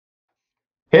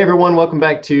Hey everyone, welcome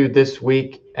back to This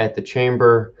Week at the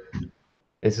Chamber.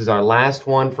 This is our last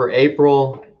one for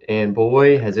April, and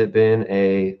boy, has it been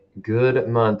a good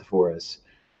month for us.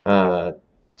 So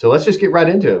let's just get right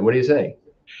into it. What do you say?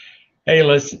 Hey,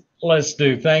 let's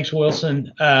do. Thanks,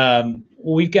 Wilson.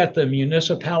 We've got the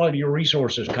Municipality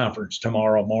Resources Conference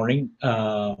tomorrow morning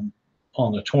on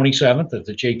the 27th at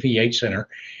the JPH Center.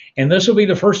 And this will be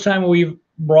the first time we've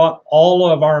brought all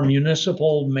of our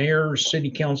municipal mayors, city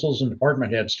councils, and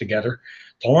department heads together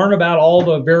to learn about all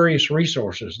the various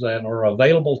resources that are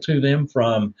available to them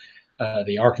from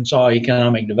the Arkansas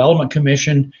Economic Development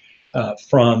Commission,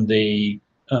 from the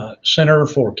Center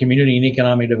for Community and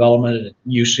Economic Development at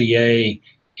UCA,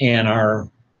 and our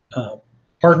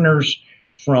partners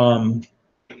from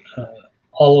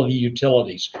all of the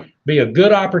utilities. Be a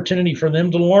good opportunity for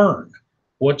them to learn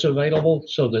what's available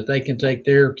so that they can take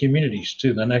their communities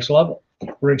to the next level.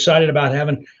 We're excited about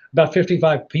having about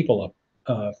 55 people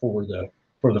up for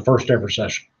the first ever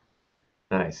session.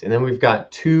 Nice. And then we've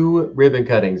got 2 ribbon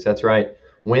cuttings. That's right.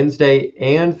 Wednesday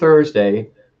and Thursday.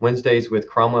 Wednesdays with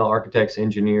Cromwell Architects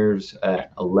Engineers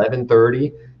at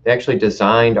 11:30. They actually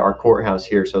designed our courthouse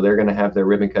here, so they're going to have their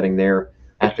ribbon cutting there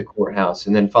at the courthouse.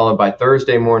 And then followed by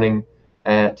Thursday morning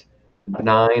at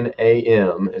 9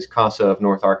 a.m. is CASA of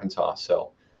North Arkansas.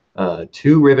 So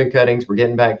 2 ribbon cuttings. We're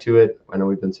getting back to it. I know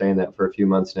we've been saying that for a few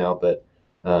months now, but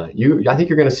I think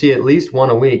you're going to see at least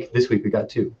one a week. This week we got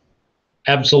 2.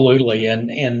 Absolutely.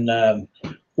 And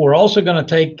we're also going to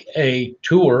take a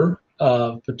tour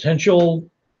of potential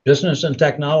business and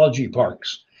technology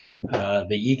parks. The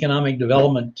economic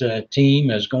development team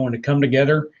is going to come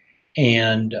together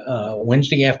and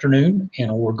Wednesday afternoon,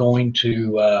 and we're going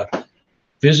to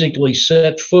physically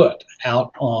set foot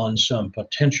out on some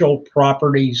potential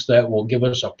properties that will give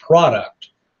us a product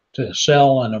to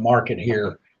sell in the market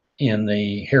here in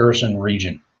the Harrison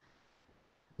region.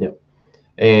 Yep.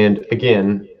 And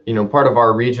again, part of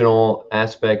our regional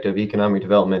aspect of economic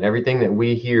development, everything that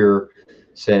we hear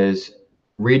says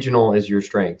regional is your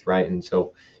strength, right? And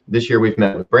so this year we've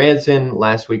met with Branson.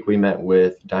 Last week we met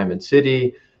with Diamond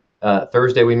City.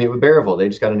 Thursday we meet with Berryville. They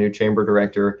just got a new chamber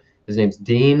director. His name's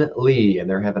Dean Lee, and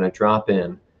they're having a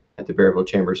drop-in at the Berryville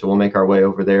Chamber. So we'll make our way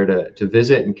over there to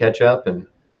visit and catch up and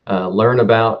learn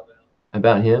about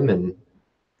him and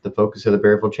the focus of the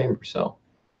Berryville Chamber. So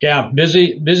yeah,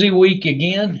 busy week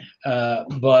again,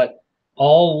 but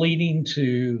all leading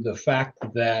to the fact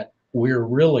that we're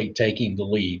really taking the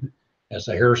lead as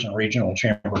the Harrison Regional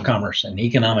Chamber of Commerce and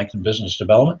Economic and Business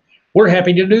Development. We're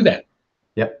happy to do that.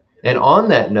 Yep. And on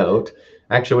that note,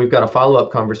 actually, we've got a follow-up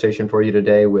conversation for you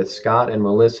today with Scott and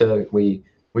Melissa. We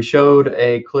showed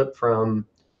a clip from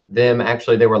them.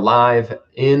 Actually, they were live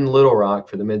in Little Rock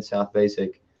for the Mid-South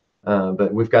Basic,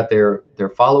 but we've got their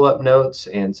follow-up notes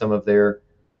and some of their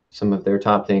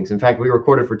top things. In fact, we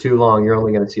recorded for too long. You're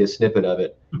only going to see a snippet of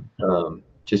it,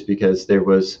 just because there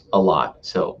was a lot.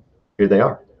 So here they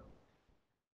are.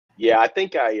 Yeah, I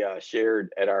think I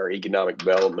shared at our economic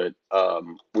development,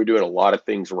 we're doing a lot of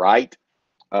things right,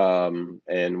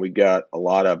 and we got a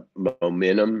lot of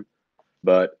momentum,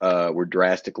 but we're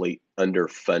drastically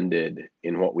underfunded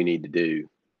in what we need to do.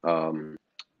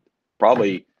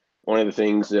 Probably one of the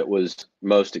things that was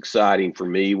most exciting for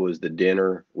me was the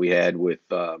dinner we had with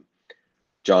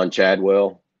John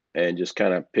Chadwell, and just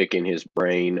kind of picking his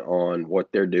brain on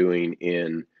what they're doing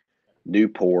in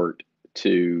Newport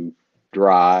to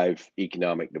drive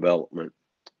economic development.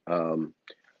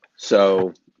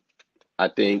 So I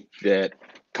think that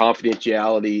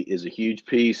confidentiality is a huge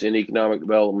piece in economic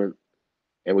development,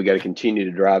 and we got to continue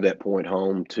to drive that point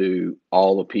home to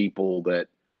all the people that,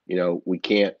 we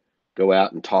can't go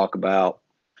out and talk about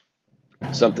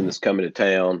something that's coming to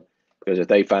town, because if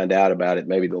they find out about it,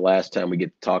 maybe the last time we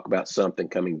get to talk about something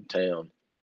coming to town.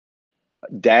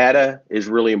 Data is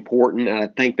really important, and I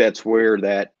think that's where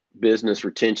that business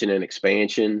retention and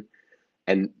expansion,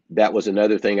 and that was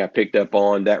another thing I picked up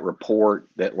on, that report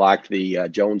that, like the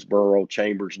Jonesboro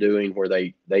Chamber's doing, where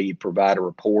they provide a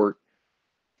report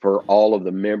for all of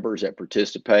the members that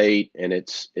participate, and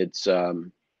it's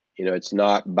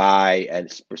not by a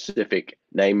specific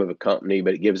name of a company,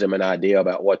 but it gives them an idea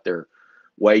about what their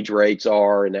wage rates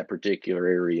are in that particular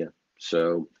area.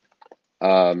 So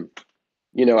I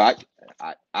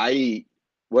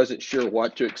wasn't sure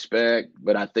what to expect,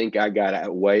 but I think I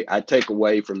take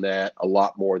away from that a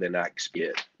lot more than I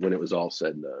expect when it was all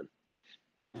said and done.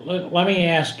 Let me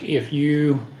ask, if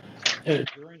you,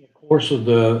 during the course of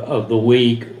the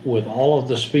week, with all of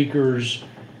the speakers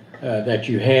that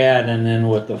you had, and then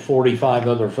with the 45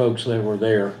 other folks that were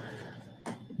there,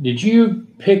 did you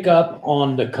pick up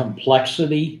on the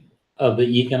complexity of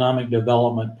the economic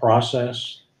development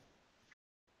process?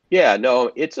 Yeah,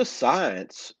 no, it's a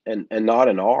science and not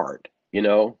an art, you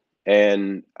know.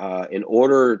 And in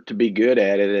order to be good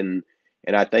at it, and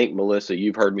I think Melissa,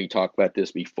 you've heard me talk about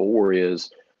this before, is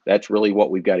that's really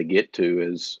what we've got to get to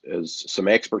is some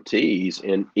expertise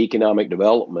in economic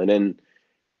development. And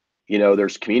you know,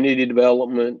 there's community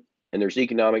development and there's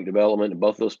economic development, and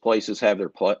both those places have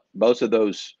both of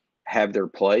those have their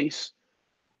place.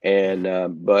 And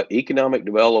but economic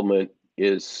development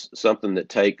is something that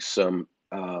takes some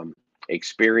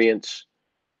experience,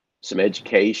 some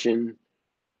education,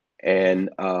 and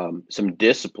some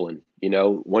discipline. You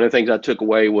know, one of the things I took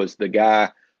away was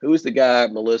who was the guy,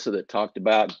 Melissa, that talked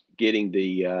about getting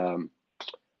the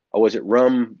was it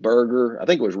Rumberger? I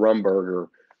think it was Rumberger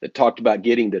that talked about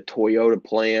getting the Toyota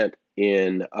plant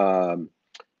in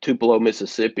Tupelo,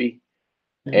 Mississippi.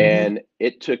 Mm-hmm. And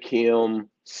it took him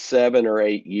 7 or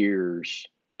 8 years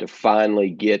to finally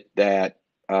get that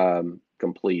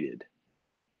completed.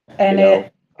 And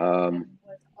it was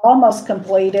almost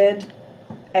completed,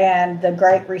 and the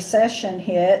Great Recession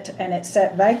hit, and it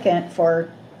sat vacant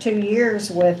for 2 years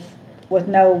with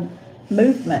no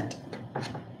movement.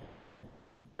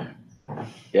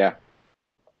 Yeah.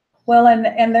 Well,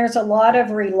 and there's a lot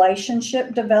of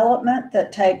relationship development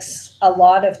that takes a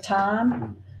lot of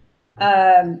time.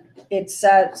 It's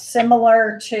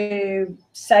similar to,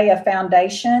 say, a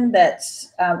foundation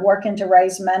that's working to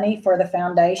raise money for the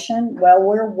foundation. Well,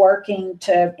 we're working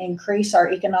to increase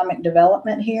our economic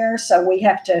development here, so we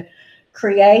have to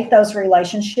create those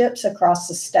relationships across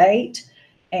the state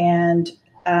and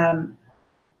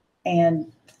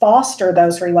foster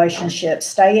those relationships,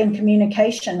 stay in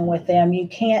communication with them. You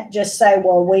can't just say,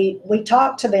 well, we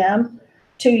talked to them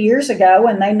 2 years ago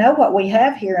and they know what we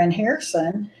have here in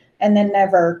Harrison, and then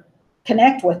never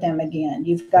connect with them again.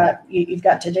 You've got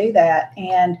to do that.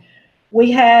 And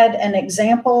we had an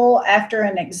example after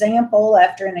an example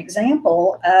after an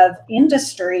example of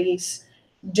industries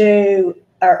do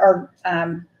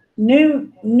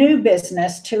new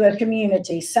business to a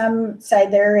community. Some say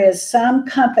there is some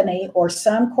company or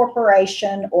some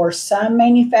corporation or some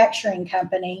manufacturing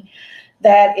company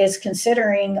that is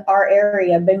considering our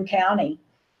area, Boone County.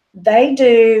 They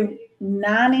do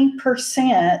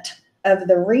 90% of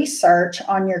the research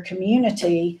on your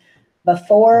community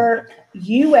before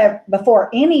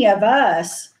any of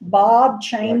us, Bob,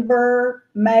 chamber,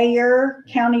 mayor,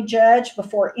 county judge,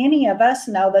 before any of us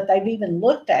know that they've even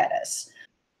looked at us.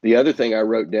 The other thing I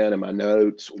wrote down in my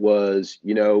notes was,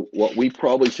 you know, what we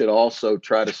probably should also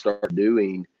try to start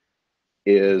doing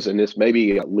is, and this may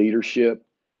be a leadership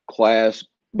class,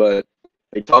 but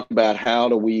they talked about how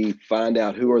do we find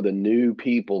out who are the new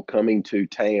people coming to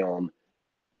town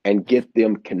and get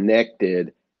them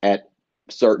connected at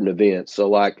certain events. So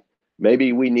like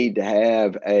maybe we need to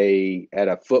have at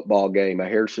a football game, a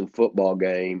Harrison football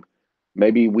game,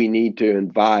 maybe we need to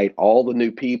invite all the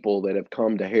new people that have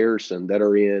come to Harrison that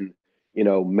are in, you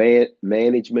know,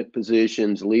 management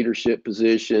positions, leadership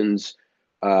positions,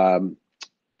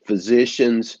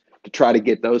 physicians, to try to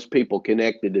get those people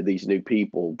connected to these new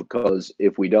people. Because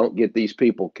if we don't get these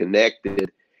people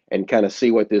connected and kind of see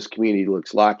what this community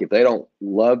looks like, if they don't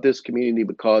love this community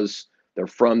because they're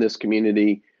from this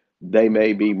community, they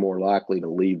may be more likely to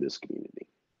leave this community.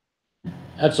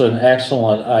 That's an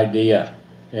excellent idea.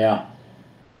 Yeah.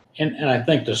 And I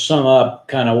think to sum up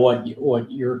kind of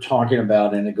what you're talking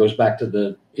about, and it goes back to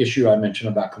the issue I mentioned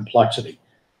about complexity,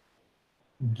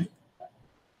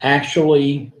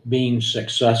 actually being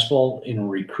successful in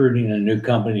recruiting a new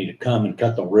company to come and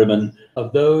cut the ribbon,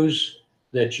 of those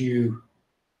that you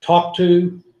talk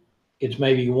to, it's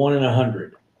maybe 1 in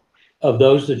 100. Of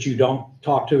those that you don't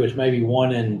talk to, it's maybe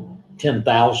 1 in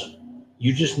 10,000.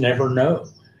 You just never know.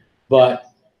 But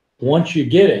once you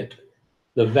get it,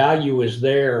 the value is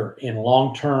there in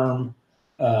long-term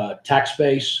tax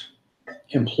base,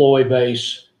 employee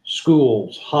base,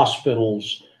 schools,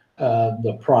 hospitals,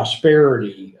 the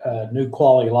prosperity, new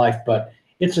quality of life. But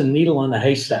it's a needle in a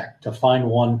haystack to find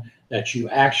one that you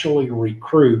actually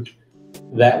recruit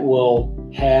that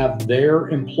will have their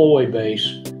employee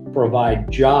base provide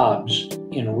jobs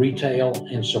in retail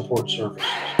and support services.